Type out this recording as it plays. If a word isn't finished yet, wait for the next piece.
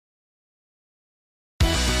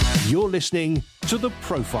You're listening to The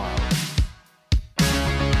Profile.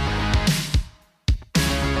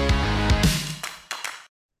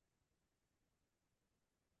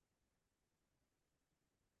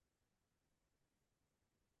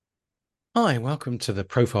 Hi, welcome to the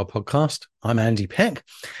Profile Podcast. I'm Andy Peck.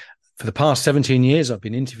 For the past 17 years, I've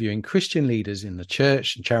been interviewing Christian leaders in the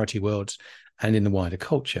church and charity worlds and in the wider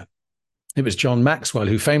culture. It was John Maxwell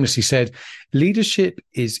who famously said, "Leadership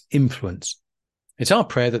is influence." It's our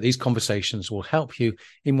prayer that these conversations will help you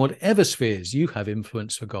in whatever spheres you have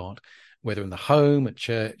influence for God, whether in the home, at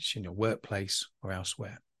church, in your workplace, or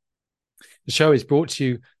elsewhere. The show is brought to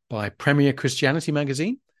you by Premier Christianity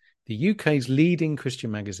magazine, the UK's leading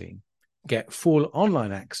Christian magazine. Get full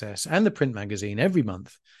online access and the print magazine every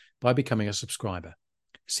month by becoming a subscriber.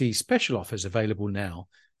 See special offers available now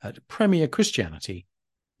at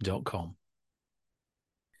premierchristianity.com.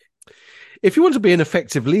 If you want to be an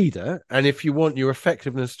effective leader, and if you want your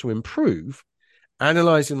effectiveness to improve,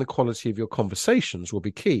 analysing the quality of your conversations will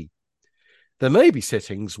be key. There may be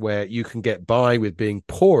settings where you can get by with being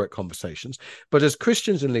poor at conversations, but as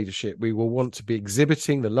Christians in leadership, we will want to be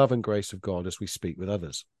exhibiting the love and grace of God as we speak with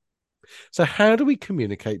others. So how do we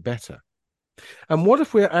communicate better? And what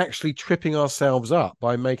if we're actually tripping ourselves up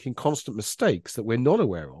by making constant mistakes that we're not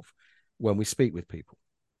aware of when we speak with people?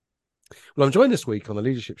 Well, I'm joined this week on the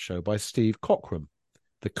Leadership Show by Steve Cochram,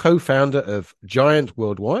 the co-founder of Giant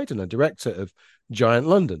Worldwide and a director of Giant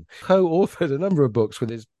London, co-authored a number of books with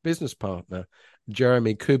his business partner,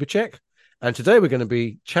 Jeremy Kubicek. And today we're going to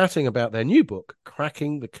be chatting about their new book,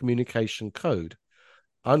 Cracking the Communication Code.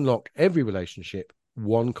 Unlock every relationship,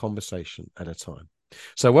 one conversation at a time.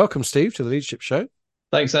 So welcome, Steve, to the Leadership Show.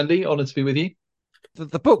 Thanks, Andy. Honoured to be with you.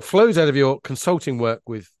 The book flows out of your consulting work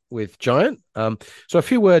with Giant. So a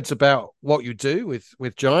few words about what you do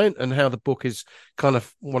with Giant and how the book is kind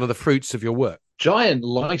of one of the fruits of your work. Giant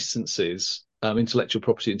licenses intellectual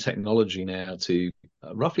property and technology now to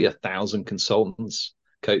roughly 1,000 consultants,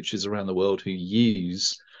 coaches around the world who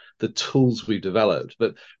use the tools we've developed.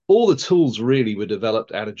 But all the tools really were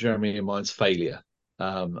developed out of Jeremy and mine's failure.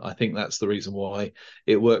 I think that's the reason why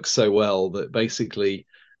it works so well, that basically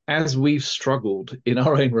as we've struggled in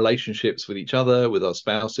our own relationships with each other, with our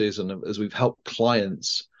spouses, and as we've helped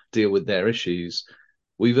clients deal with their issues,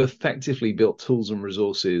 we've effectively built tools and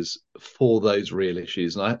resources for those real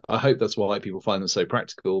issues. And I hope that's why people find them so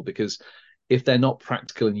practical, because if they're not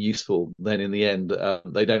practical and useful, then in the end,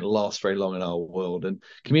 they don't last very long in our world. And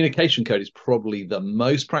communication code is probably the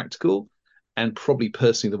most practical, and probably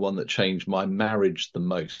personally the one that changed my marriage the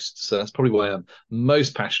most. So that's probably why I'm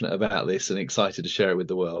most passionate about this and excited to share it with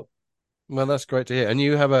the world. Well, that's great to hear. And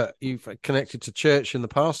you've connected to church in the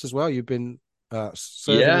past as well. You've been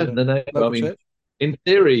serving local church. In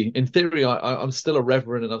theory, I'm still a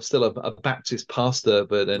reverend and I'm still a Baptist pastor,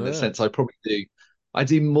 but in a sense, I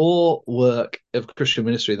do more work of Christian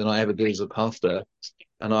ministry than I ever did as a pastor.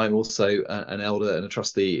 And I'm also an elder and a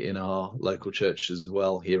trustee in our local church as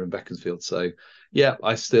well here in Beaconsfield. So, yeah,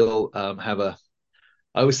 I still I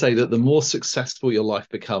always say that the more successful your life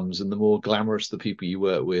becomes and the more glamorous the people you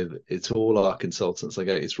work with, it's all our consultants. I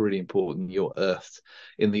go, it's really important you're earthed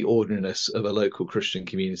in the ordinariness of a local Christian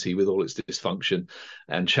community with all its dysfunction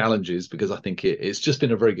and challenges, because I think it's just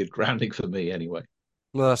been a very good grounding for me anyway.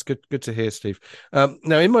 Well, that's good to hear, Steve.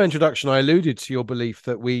 Now, in my introduction, I alluded to your belief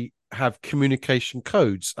that we have communication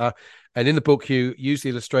codes. And in the book, you use the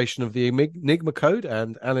illustration of the Enigma code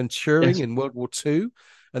and Alan Turing in World War II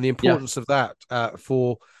and the importance of that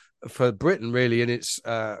for Britain, really, in its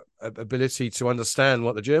ability to understand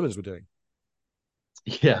what the Germans were doing.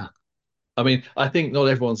 Yeah. I mean, I think not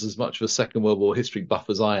everyone's as much of a Second World War history buff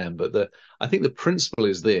as I am, but I think the principle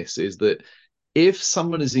is that if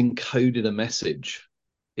someone has encoded a message,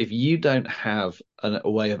 if you don't have a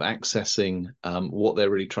way of accessing what they're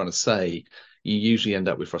really trying to say, you usually end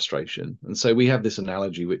up with frustration. And so we have this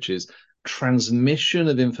analogy, which is transmission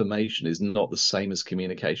of information is not the same as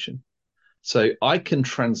communication. So I can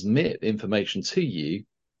transmit information to you,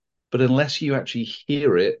 but unless you actually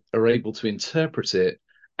hear it, are able to interpret it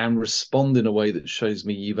and respond in a way that shows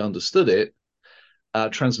me you've understood it,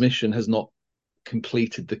 transmission has not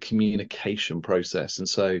completed the communication process. And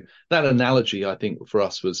so that analogy, I think, for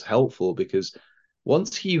us was helpful, because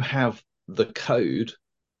once you have the code,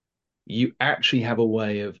 you actually have a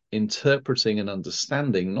way of interpreting and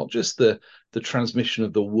understanding not just the transmission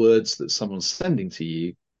of the words that someone's sending to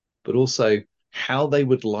you, but also how they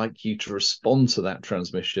would like you to respond to that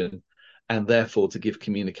transmission, and therefore to give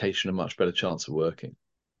communication a much better chance of working.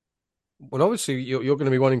 Well, obviously, you're going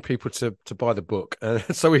to be wanting people to buy the book,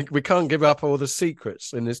 so we can't give up all the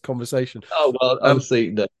secrets in this conversation. Oh, well,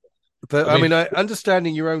 obviously, no. But I mean,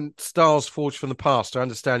 understanding your own stars forged from the past, I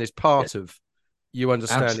understand, is yeah, part of you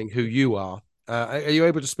understanding who absolutely. you are. Are you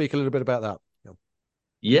able to speak a little bit about that?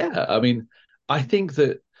 Yeah, I mean, I think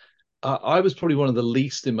that I was probably one of the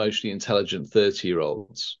least emotionally intelligent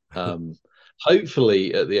 30-year-olds.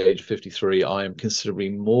 Hopefully, at the age of 53, I am considerably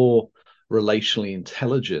more relationally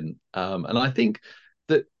intelligent. And I think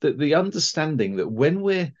that the understanding that when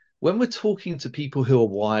we're talking to people who are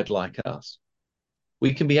wired like us,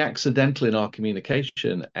 we can be accidental in our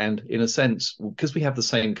communication. And in a sense, because we have the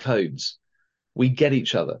same codes, we get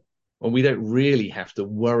each other and we don't really have to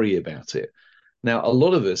worry about it. Now, a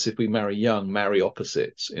lot of us, if we marry young, marry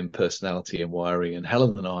opposites in personality and wiring. And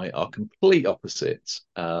Helen and I are complete opposites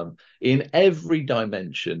in every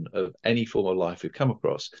dimension of any form of life we've come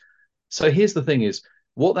across. So here's the thing: is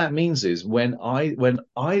what that means is when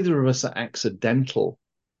either of us are accidental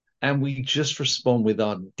and we just respond with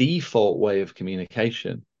our default way of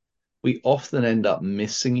communication, we often end up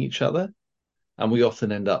missing each other and we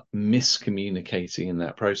often end up miscommunicating in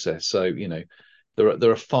that process. So,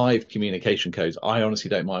 there are 5 communication codes. I honestly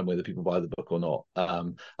don't mind whether people buy the book or not.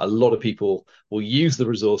 A lot of people will use the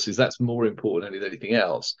resources. That's more important than anything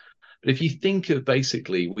else. But if you think of,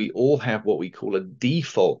 basically, we all have what we call a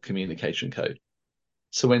default communication code.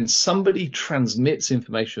 So when somebody transmits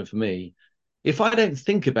information for me, if I don't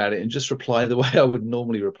think about it and just reply the way I would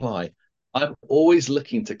normally reply, I'm always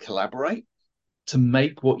looking to collaborate to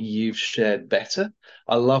make what you've shared better.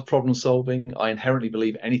 I love problem solving. I inherently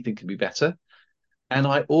believe anything can be better. And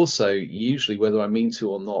I also, usually, whether I mean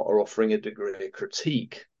to or not, are offering a degree of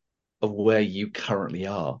critique of where you currently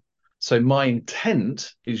are. So my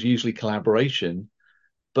intent is usually collaboration,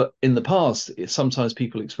 but in the past, sometimes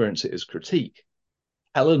people experience it as critique.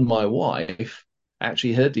 Helen, my wife,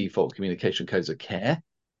 actually her default communication codes are care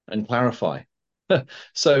and clarify.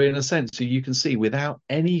 So in a sense, you can see without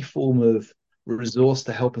any form of resource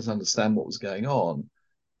to help us understand what was going on,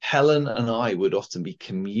 Helen and I would often be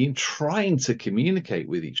trying to communicate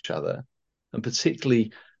with each other. And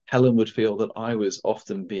particularly, Helen would feel that I was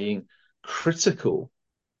often being critical,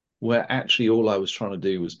 where actually all I was trying to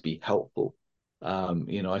do was be helpful.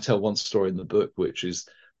 I tell one story in the book, which is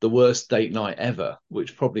the worst date night ever,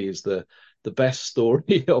 which probably is the best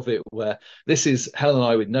story of it, where this is Helen and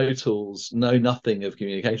I with no tools, no nothing of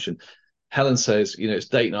communication. Helen says, it's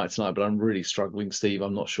date night tonight, but I'm really struggling, Steve.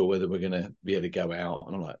 I'm not sure whether we're going to be able to go out.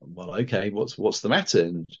 And I'm like, well, okay, what's the matter?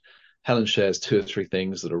 And Helen shares 2 or 3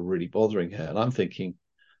 things that are really bothering her. And I'm thinking,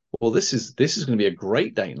 well, this is going to be a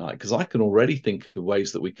great date night because I can already think of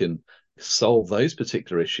ways that we can solve those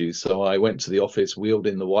particular issues. So I went to the office, wheeled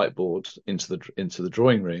in the whiteboard into the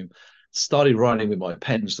drawing room, started writing with my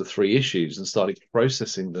pens the 3 issues and started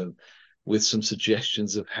processing them with some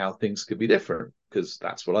suggestions of how things could be different, because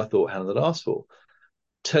that's what I thought Helen had asked for.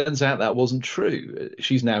 Turns out that wasn't true.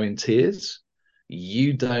 She's now in tears.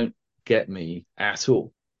 You don't get me at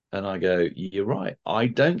all. And I go, you're right. I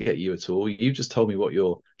don't get you at all. You just told me what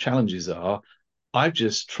your challenges are. I've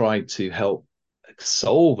just tried to help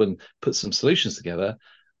solve and put some solutions together.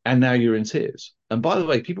 And now you're in tears. And by the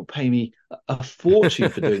way, people pay me a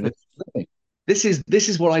fortune for doing this for a living. This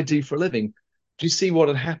is what I do for a living. Do you see what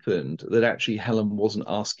had happened? That actually Helen wasn't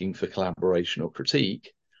asking for collaboration or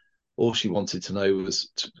critique. All she wanted to know was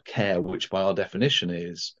to care, which by our definition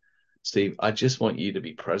is, Steve, I just want you to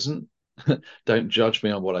be present. Don't judge me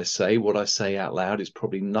on what I say. What I say out loud is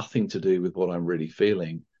probably nothing to do with what I'm really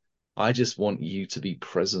feeling. I just want you to be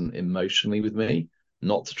present emotionally with me,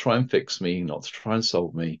 not to try and fix me, not to try and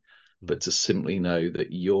solve me, but to simply know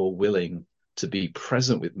that you're willing to be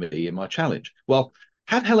present with me in my challenge. Well,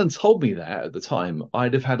 had Helen told me that at the time,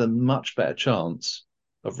 I'd have had a much better chance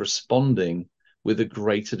of responding with a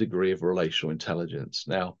greater degree of relational intelligence.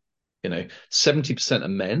 Now, 70% of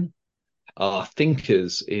men are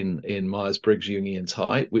thinkers in Myers-Briggs Jungian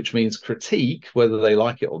type, which means critique, whether they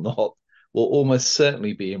like it or not, will almost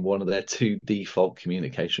certainly be in one of their 2 default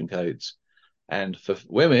communication codes. And for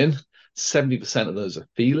women, 70% of those are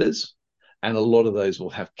feelers, and a lot of those will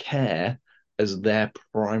have care as their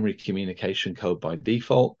primary communication code by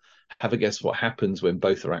default. Have a guess what happens when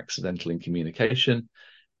both are accidental in communication.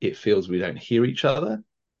 It feels we don't hear each other,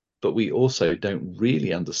 but we also don't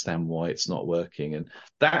really understand why it's not working. And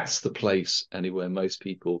that's the place anywhere most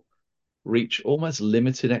people reach almost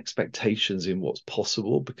limited expectations in what's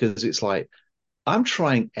possible, because it's like, I'm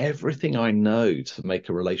trying everything I know to make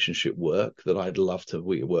a relationship work that I'd love to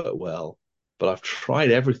work well, but I've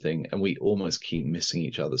tried everything and we almost keep missing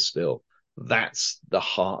each other still. That's the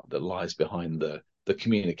heart that lies behind the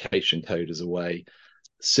communication code, as a way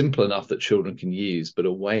simple enough that children can use, but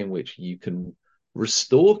a way in which you can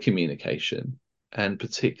restore communication and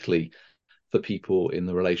particularly for people in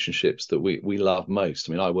the relationships that we love most.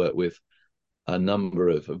 I mean, I work with a number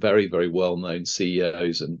of very, very well-known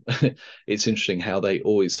CEOs, and it's interesting how they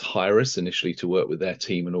always hire us initially to work with their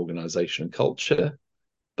team and organization and culture,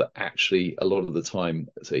 but actually a lot of the time,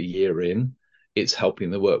 a year in, it's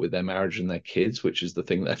helping them work with their marriage and their kids, which is the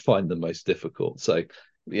thing they find the most difficult. So,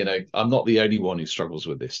 I'm not the only one who struggles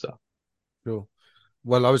with this stuff. Sure.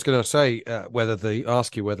 Well, I was going to say whether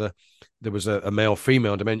there was a male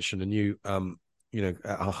female dimension, and you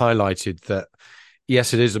highlighted that.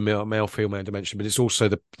 Yes, it is a male female dimension, but it's also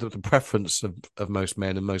the preference of most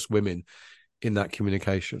men and most women in that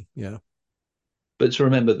communication. Yeah. But to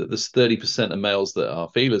remember that there's 30% of males that are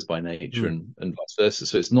feelers by nature, and vice versa.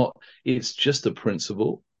 So it's just a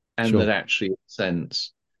principle, and Sure. that actually, in a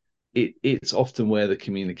sense, it's often where the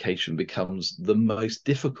communication becomes the most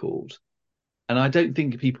difficult. And I don't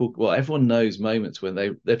think everyone knows moments when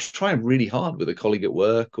they're trying really hard with a colleague at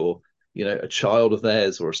work, or a child of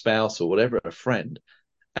theirs, or a spouse, or whatever, a friend,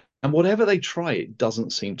 and whatever they try, it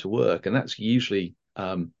doesn't seem to work. And that's usually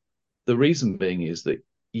the reason being is that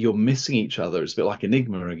you're missing each other. It's a bit like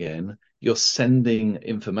Enigma again. You're sending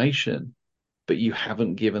information, but you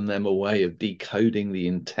haven't given them a way of decoding the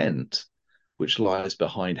intent which lies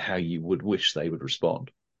behind how you would wish they would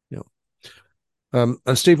respond. Yeah.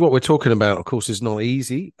 And Steve, what we're talking about, of course, is not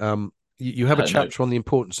easy. You have a chapter on the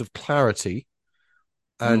importance of clarity,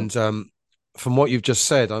 and from what you've just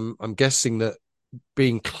said, I'm guessing that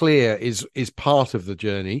being clear is part of the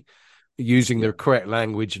journey, using the correct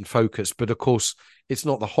language and focus. But of course, it's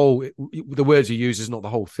not the whole. The words you use is not the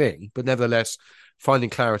whole thing. But nevertheless,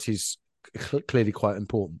 finding clarity is clearly quite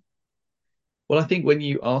important. Well, I think when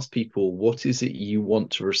you ask people what is it you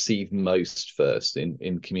want to receive most first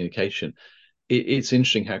in communication, it's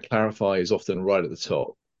interesting how clarify is often right at the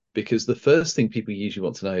top, because the first thing people usually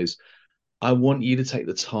want to know is, I want you to take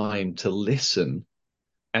the time to listen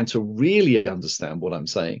and to really understand what I'm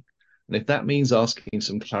saying. And if that means asking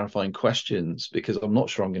some clarifying questions, because I'm not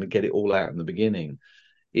sure I'm going to get it all out in the beginning,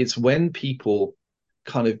 it's when people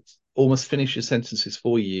kind of almost finish your sentences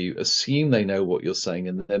for you, assume they know what you're saying,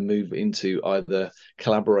 and then move into either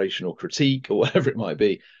collaboration or critique or whatever it might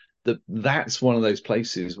be, that's one of those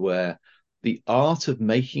places where the art of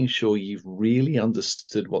making sure you've really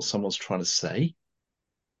understood what someone's trying to say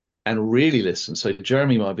and really listen. So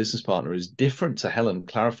Jeremy, my business partner, is different to Helen.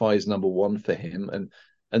 Clarify is number one for him,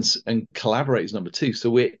 and collaborate is number two. So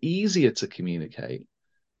we're easier to communicate.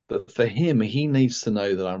 But for him, he needs to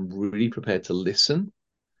know that I'm really prepared to listen,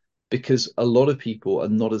 because a lot of people are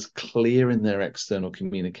not as clear in their external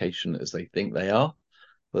communication as they think they are.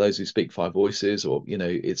 For those who speak five voices, or,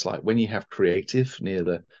 it's like when you have creative near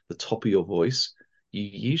the top of your voice, you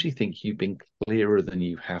usually think you've been clearer than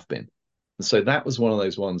you have been. And so that was one of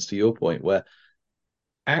those ones, to your point, where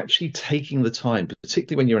actually taking the time,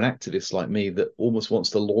 particularly when you're an activist like me that almost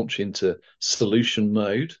wants to launch into solution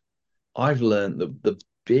mode, I've learned the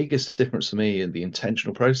biggest difference for me in the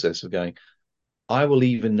intentional process of going, I will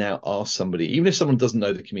even now ask somebody, even if someone doesn't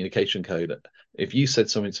know the communication code, if you said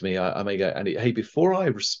something to me, I may go, Andy, hey, before I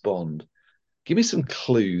respond, give me some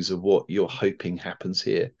clues of what you're hoping happens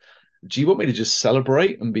here. Do you want me to just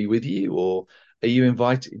celebrate and be with you? Or are you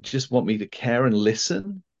invited, just want me to care and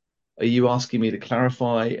listen? Are you asking me to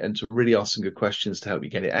clarify and to really ask some good questions to help you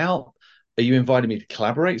get it out? Are you inviting me to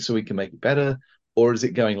collaborate so we can make it better? Or is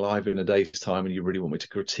it going live in a day's time and you really want me to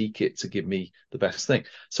critique it to give me the best thing?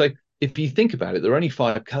 So if you think about it, there are only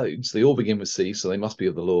 5 codes. They all begin with C, so they must be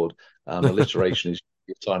of the Lord. Alliteration is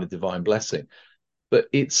a sign of divine blessing. But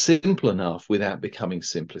it's simple enough without becoming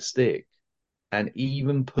simplistic. And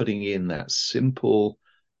even putting in that simple,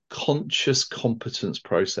 conscious competence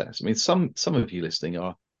process. I mean, some of you listening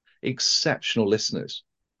are exceptional listeners.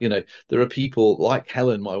 There are people like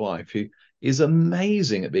Helen, my wife, who is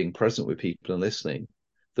amazing at being present with people and listening.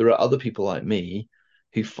 There are other people like me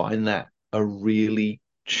who find that a really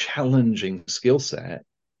challenging skill set,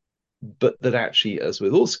 but that actually, as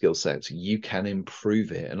with all skill sets, you can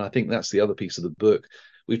improve it. And I think that's the other piece of the book.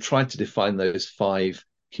 We've tried to define those 5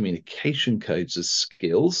 communication codes as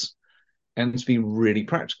skills, and to be really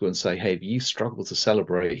practical and say, hey, if you struggle to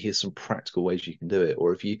celebrate, here's some practical ways you can do it.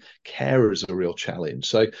 Or if you care is a real challenge.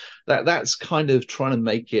 So that's kind of trying to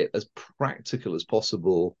make it as practical as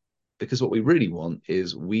possible, because what we really want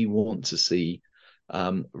is we want to see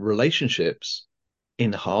relationships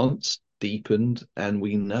enhanced, deepened, and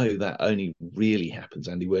we know that only really happens,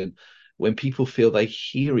 Andy, when people feel they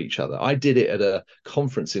hear each other. I did it at a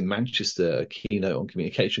conference in Manchester, a keynote on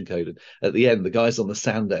communication code. And at the end, the guys on the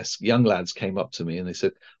sound desk, young lads, came up to me and they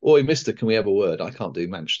said, "Oi, mister, can we have a word?" I can't do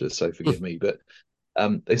Manchester, so forgive me. But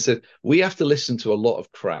They said we have to listen to a lot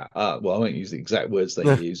of crap. Well, I won't use the exact words they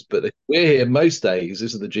use, but we're here most days.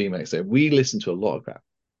 This is the GMX say we listen to a lot of crap,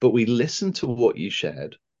 but we listen to what you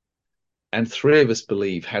shared. And three of us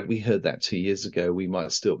believe, had we heard that 2 years ago, we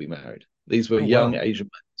might still be married. These were young Asian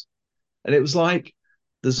men. And it was like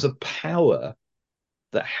there's a power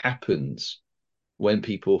that happens when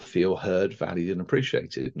people feel heard, valued, and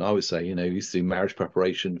appreciated. And I would say, I used to do marriage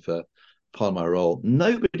preparation for part of my role.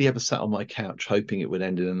 Nobody ever sat on my couch hoping it would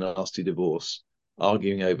end in a nasty divorce,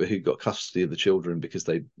 arguing over who got custody of the children because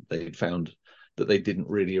they found that they didn't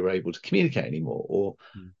really are able to communicate anymore, or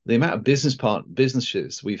the amount of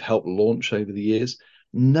businesses we've helped launch over the years.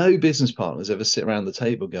 No business partners ever sit around the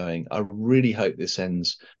table going, I really hope this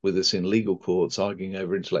ends with us in legal courts arguing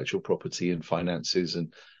over intellectual property and finances.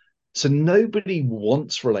 And so nobody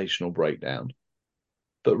wants relational breakdown,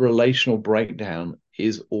 but relational breakdown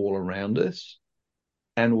is all around us.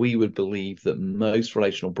 And we would believe that most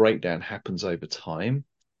relational breakdown happens over time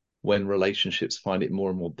when relationships find it more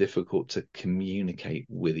and more difficult to communicate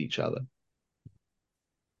with each other.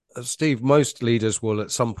 Steve, most leaders will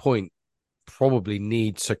at some point probably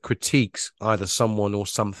need to critique either someone or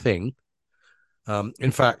something.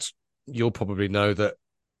 In fact, you'll probably know that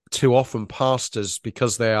too often pastors,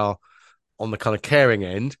 because they are on the kind of caring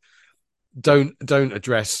end, don't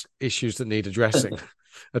address issues that need addressing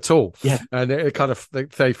at all. Yeah. And it kind of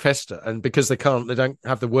they fester, and because they don't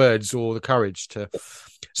have the words or the courage to.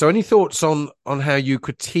 So any thoughts on how you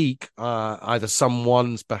critique either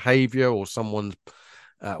someone's behavior or someone's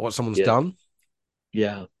what someone's done?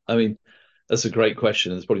 Yeah, I mean, that's a great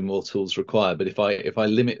question. There's probably more tools required, but if I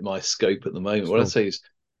limit my scope at the moment, what I'd say is,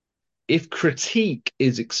 if critique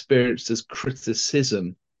is experienced as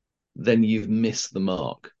criticism, then you've missed the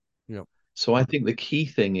mark. Yeah. So I think the key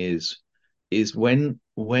thing is when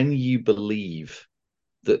you believe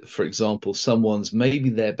that, for example, someone's maybe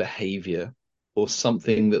their behavior or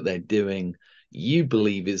something that they're doing, you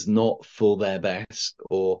believe is not for their best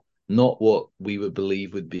or not what we would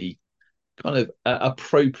believe would be kind of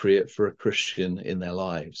appropriate for a Christian in their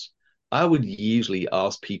lives. I would usually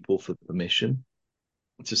ask people for permission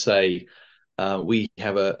to say, we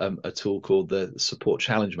have a tool called the support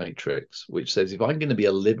challenge matrix, which says, if I'm going to be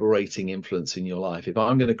a liberating influence in your life, if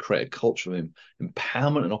I'm going to create a culture of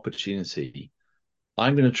empowerment and opportunity,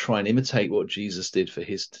 I'm going to try and imitate what Jesus did for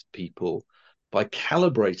his people by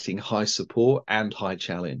calibrating high support and high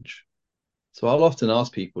challenge. So I'll often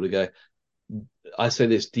ask people to go, I say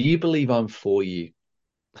this, do you believe I'm for you?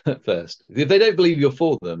 First, if they don't believe you're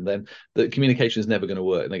for them, then the communication is never going to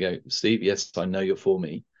work. And they go, Steve, yes, I know you're for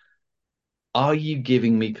me. Are you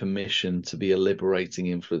giving me permission to be a liberating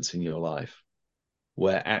influence in your life,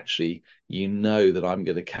 where actually you know that I'm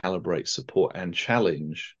going to calibrate support and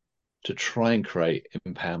challenge to try and create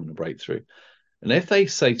empowerment and breakthrough? And if they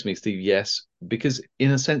say to me, Steve, yes, because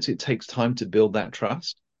in a sense it takes time to build that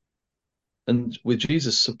trust. And with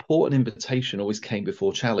Jesus, support and invitation always came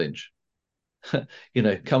before challenge.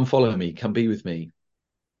 Come follow me, come be with me.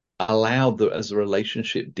 Allowed that as the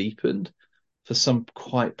relationship deepened, for some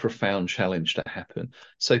quite profound challenge to happen.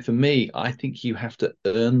 So for me, I think you have to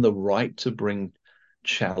earn the right to bring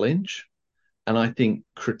challenge. And I think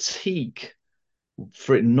critique,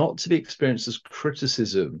 for it not to be experienced as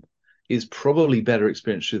criticism, is probably better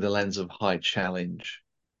experienced through the lens of high challenge.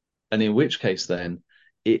 And in which case then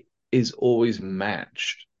it is always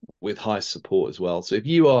matched with high support as well. So if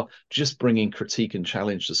you are just bringing critique and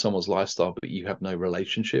challenge to someone's lifestyle, but you have no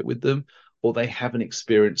relationship with them, or they haven't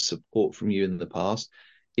experienced support from you in the past,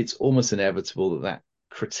 it's almost inevitable that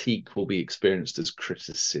critique will be experienced as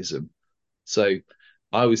criticism. So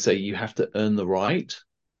I would say you have to earn the right,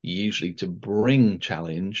 usually, to bring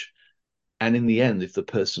challenge. And in the end, if the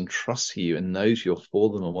person trusts you and knows you're for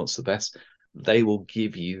them and wants the best, they will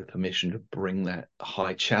give you the permission to bring that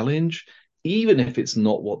high challenge, even if it's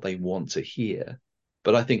not what they want to hear.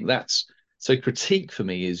 But I think so critique for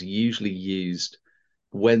me is usually used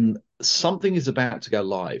when something is about to go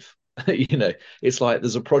live. It's like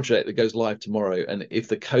there's a project that goes live tomorrow, and if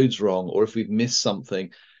the code's wrong or if we've missed something,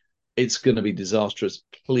 it's going to be disastrous.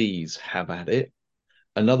 Please have at it.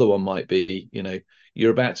 Another one might be,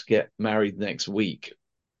 you're about to get married next week.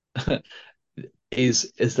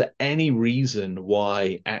 Is there any reason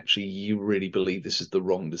why actually you really believe this is the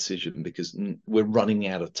wrong decision? Because we're running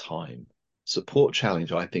out of time. Support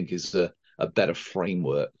challenge, I think, is a better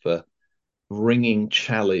framework for bringing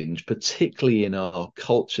challenge, particularly in our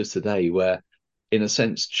culture today, where, in a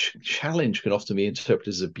sense, challenge can often be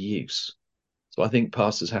interpreted as abuse. So I think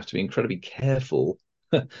pastors have to be incredibly careful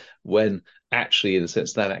when actually, in a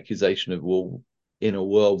sense, that accusation of, well, in a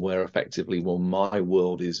world where effectively, well, my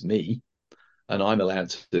world is me, and I'm allowed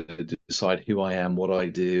to decide who I am, what I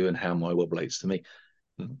do, and how my world relates to me.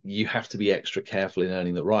 You have to be extra careful in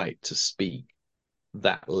earning the right to speak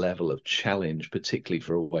that level of challenge, particularly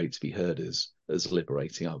for a way to be heard, as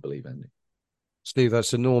liberating, I believe, Andy. Steve,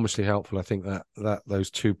 that's enormously helpful. I think that those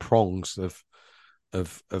two prongs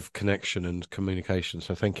of connection and communication.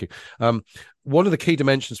 So thank you. One of the key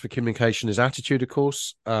dimensions for communication is attitude, of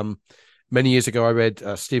course. Many years ago, I read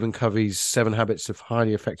Stephen Covey's 7 Habits of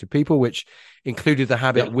Highly Effective People, which included the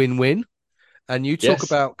habit win-win. And you talk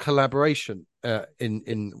about collaboration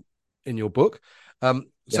in your book.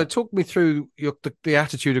 So talk me through the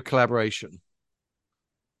attitude of collaboration.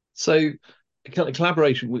 So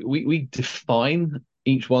collaboration, we define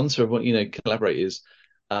each one. So what collaborate is,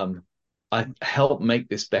 I help make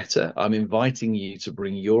this better. I'm inviting you to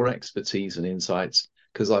bring your expertise and insights,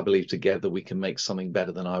 because I believe together we can make something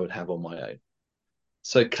better than I would have on my own.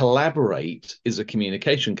 So collaborate is a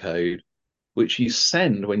communication code which you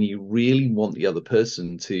send when you really want the other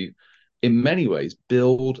person to, in many ways,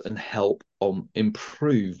 build and help on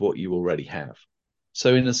improve what you already have.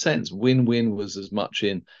 So in a sense, win-win was as much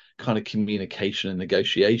in kind of communication and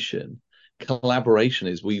negotiation. Collaboration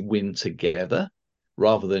is we win together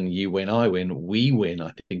rather than you win, I win. We win,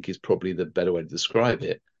 I think, is probably the better way to describe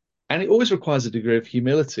it. And it always requires a degree of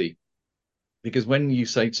humility, because when you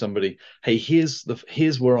say to somebody, hey, here's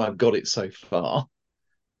where I've got it so far,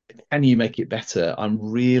 can you make it better? I'm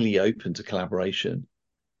really open to collaboration.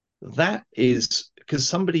 That is because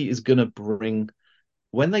somebody is going to bring,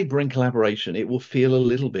 when they bring collaboration, it will feel a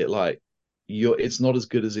little bit like it's not as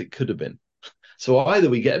good as it could have been. So either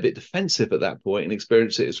we get a bit defensive at that point and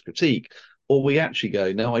experience it as critique, or we actually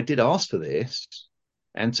go, no, I did ask for this,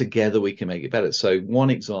 and together we can make it better. So one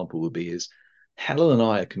example would be is Helen and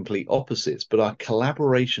I are complete opposites, but our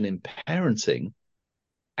collaboration in parenting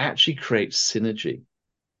actually creates synergy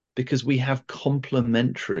because we have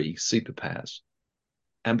complementary superpowers.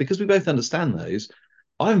 And because we both understand those,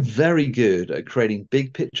 I'm very good at creating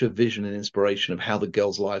big picture vision and inspiration of how the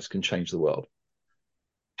girls' lives can change the world.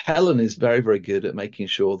 Helen is very, very good at making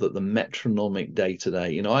sure that the metronomic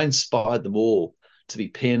day-to-day, I inspired them all to be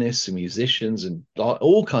pianists and musicians and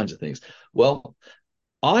all kinds of things. Well,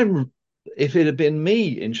 if it had been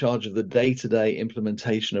me in charge of the day-to-day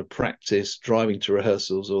implementation of practice, driving to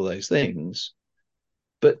rehearsals, all those things,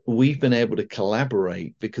 but we've been able to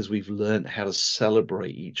collaborate because we've learned how to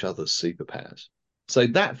celebrate each other's superpowers. So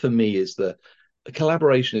that for me is the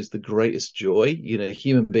collaboration is the greatest joy.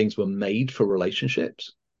 Human beings were made for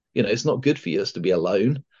relationships. It's not good for us to be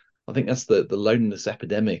alone. I think that's the loneliness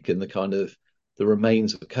epidemic and the kind of the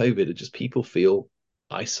remains of COVID are just people feel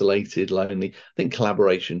isolated, lonely. I think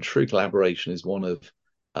true collaboration is one of,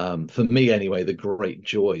 for me anyway, the great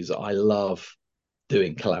joys. I love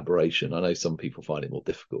doing collaboration. I know some people find it more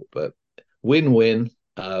difficult, but win-win,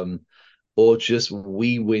 or just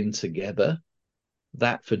we win together.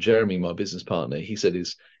 That for Jeremy, my business partner, he said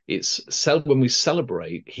when we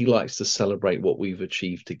celebrate, he likes to celebrate what we've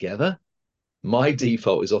achieved together. My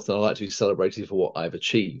default is often I like to be celebrated for what I've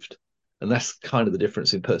achieved. And that's kind of the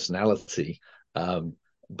difference in personality.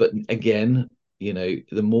 But again,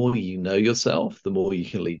 the more you know yourself, the more you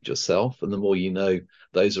can lead yourself. And the more you know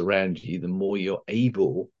those around you, the more you're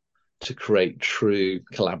able to create true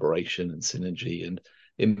collaboration and synergy. And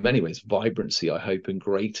in many ways, vibrancy, I hope, and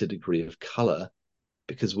greater degree of color,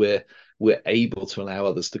 because we're able to allow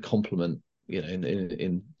others to complement,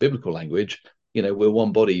 in biblical language, we're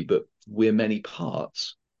one body, but we're many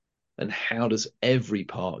parts. And how does every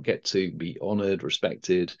part get to be honored,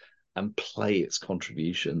 respected, and play its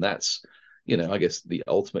contribution? That's, I guess the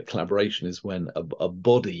ultimate collaboration is when a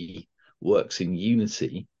body works in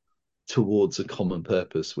unity towards a common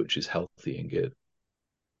purpose, which is healthy and good.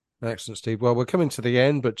 Excellent, Steve. Well, we're coming to the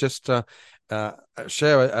end, but just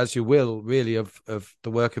share as you will, really, of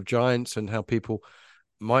the work of Giants and how people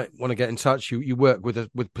might want to get in touch. You work with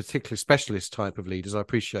particularly specialist type of leaders, I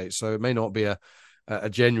appreciate. So it may not be a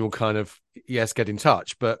general kind of, yes, get in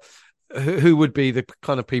touch, but who would be the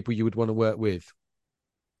kind of people you would want to work with?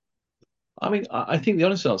 I mean, I think the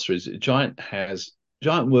honest answer is Giant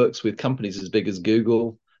works with companies as big as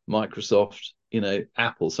Google, Microsoft,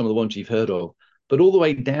 Apple, some of the ones you've heard of, but all the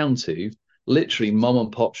way down to literally mom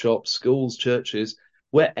and pop shops, schools, churches,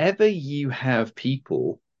 wherever you have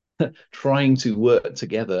people trying to work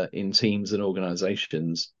together in teams and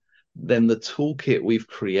organizations, then the toolkit we've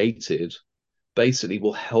created basically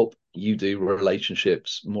will help you do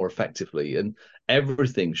relationships more effectively. And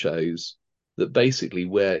everything shows that basically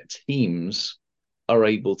where teams are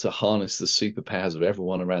able to harness the superpowers of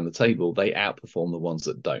everyone around the table, they outperform the ones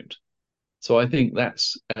that don't. So I think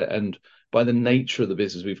and by the nature of the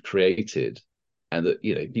business we've created, and that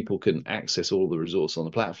people can access all the resource on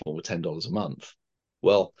the platform for $10 a month.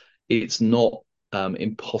 Well, it's not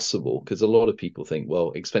impossible, because a lot of people think,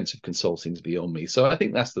 well, expensive consulting is beyond me. So I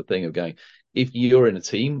think that's the thing of going, if you're in a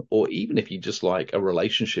team, or even if you just like a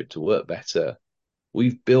relationship to work better,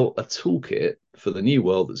 we've built a toolkit for the new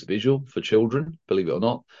world that's visual for children, believe it or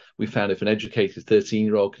not. We found if an educated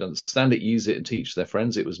 13-year-old could understand it, use it, and teach their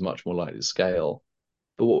friends, it was much more likely to scale.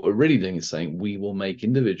 But what we're really doing is saying we will make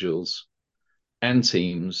individuals and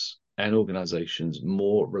teams and organizations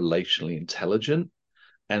more relationally intelligent.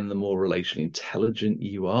 And the more relationally intelligent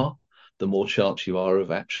you are, the more chance you are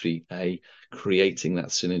of actually creating that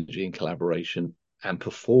synergy and collaboration and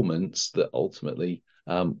performance that ultimately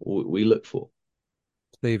we look for.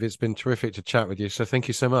 Steve, it's been terrific to chat with you. So thank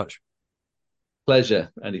you so much. Pleasure,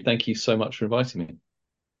 Andy. Thank you so much for inviting me.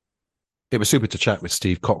 It was super to chat with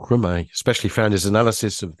Steve Cochram. I especially found his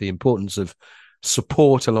analysis of the importance of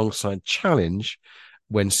support alongside challenge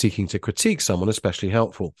when seeking to critique someone especially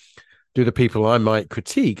helpful. Do the people I might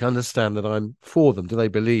critique understand that I'm for them? Do they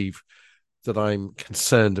believe that I'm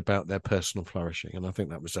concerned about their personal flourishing? And I think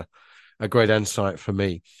that was a great insight for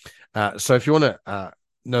me. So if you want to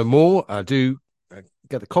know more, do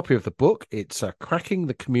get a copy of the book. It's Cracking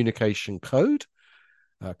the Communication Code,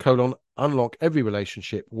 Unlock Every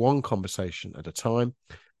Relationship, One Conversation at a Time.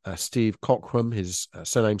 Steve Cochram, his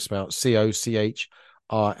surname spelled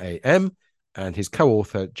Cochram, and his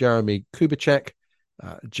co-author, Jeremy Kubicek,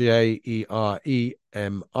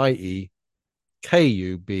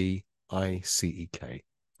 Jeremiekubicek.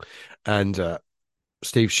 And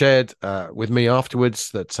Steve shared with me afterwards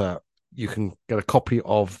that you can get a copy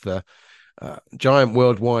of the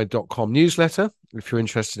giantworldwide.com newsletter if you're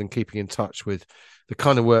interested in keeping in touch with the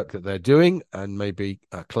kind of work that they're doing and maybe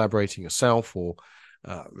collaborating yourself or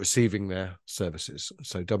receiving their services.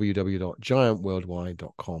 So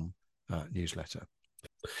www.giantworldwide.com newsletter.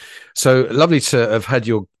 So lovely to have had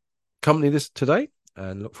your company today,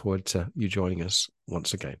 and look forward to you joining us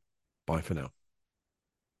once again. Bye for now.